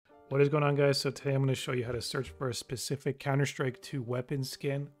What is going on, guys? So today I'm going to show you how to search for a specific Counter-Strike 2 weapon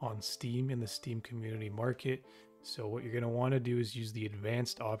skin on Steam in the Steam community market. So what you're going to want to do is use the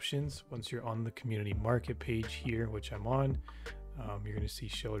advanced options. Once you're on the community market page here, which I'm on, you're going to see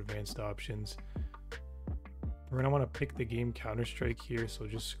show advanced options. We're going to want to pick the game Counter-Strike here. So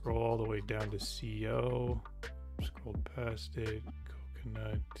just scroll all the way down to CO, scroll past it,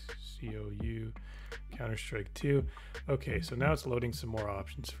 Coconut, COU, Counter-Strike 2. Okay, so now it's loading some more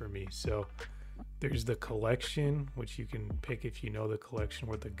options for me. So there's the collection, which you can pick if you know the collection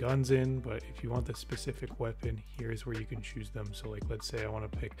where the gun's in, but if you want the specific weapon, here's where you can choose them. So like, let's say I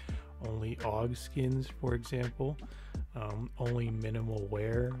want to pick only AUG skins, for example, only minimal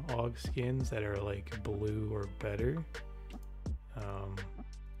wear AUG skins that are like blue or better,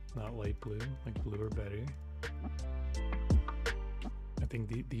 not light blue, like blue or better. I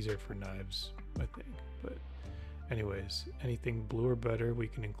think these are for knives, I think, but anyways, anything blue or better, we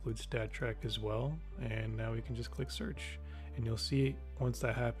can include stat track as well. And now we can just click search, and you'll see once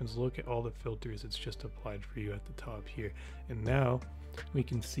that happens, look at all the filters it's just applied for you at the top here. And now we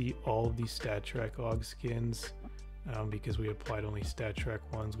can see all of these stat track AUG skins, because we applied only stat track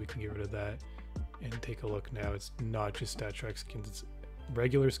ones. We can get rid of that and take a look. Now it's not just stat track skins, it's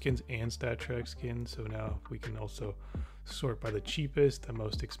regular skins and stat track skins. So now we can also sort by the cheapest, the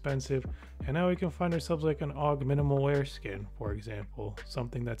most expensive, and now we can find ourselves like an AUG minimal wear skin, for example,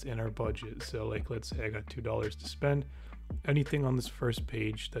 something that's in our budget. So like, let's say I got $2 to spend. Anything on this first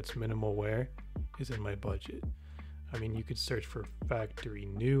page that's minimal wear is in my budget. I mean, you could search for factory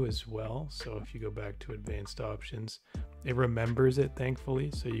new as well. So if you go back to advanced options, it remembers it,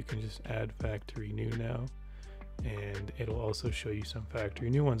 thankfully, so you can just add factory new now, and it'll also show you some factory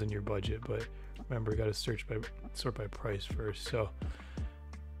new ones in your budget. But remember, got to sort by price first. So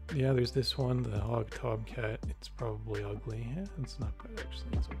yeah, there's this one, the AUG Tomcat. It's probably ugly. Yeah, it's not bad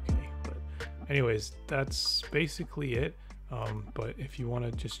actually, it's okay. But anyways, that's basically it. But if you want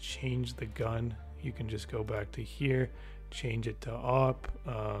to just change the gun, you can just go back to here, change it to op.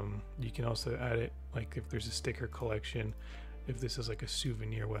 You can also add it, like if there's a sticker collection, if this is like a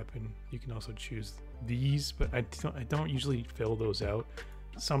souvenir weapon, you can also choose these, but I don't usually fill those out.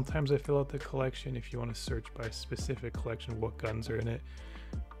 Sometimes I fill out the collection if you want to search by a specific collection, what guns are in it.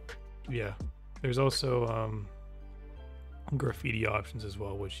 Yeah, there's also graffiti options as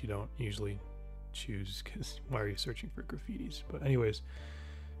well, which you don't usually choose because why are you searching for graffitis? But anyways,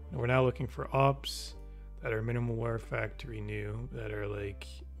 we're now looking for ops that are minimal wear, factory new, that are like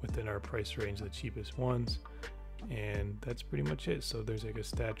within our price range, the cheapest ones. And that's pretty much it. So there's like a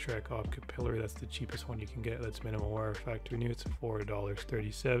stat track AUG Capillary, that's the cheapest one you can get, that's minimal wear, factory new, it's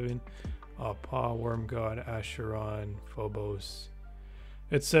 $4.37. Paw, Worm God, Acheron, Phobos,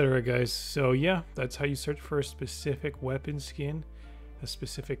 etc. guys. So yeah, that's how you search for a specific weapon skin, a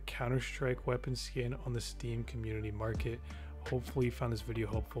specific Counter-Strike weapon skin on the Steam community market. Hopefully you found this video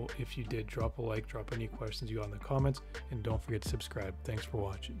helpful. If you did, drop a like, drop any questions you got in the comments, and don't forget to subscribe. Thanks for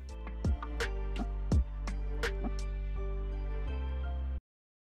watching.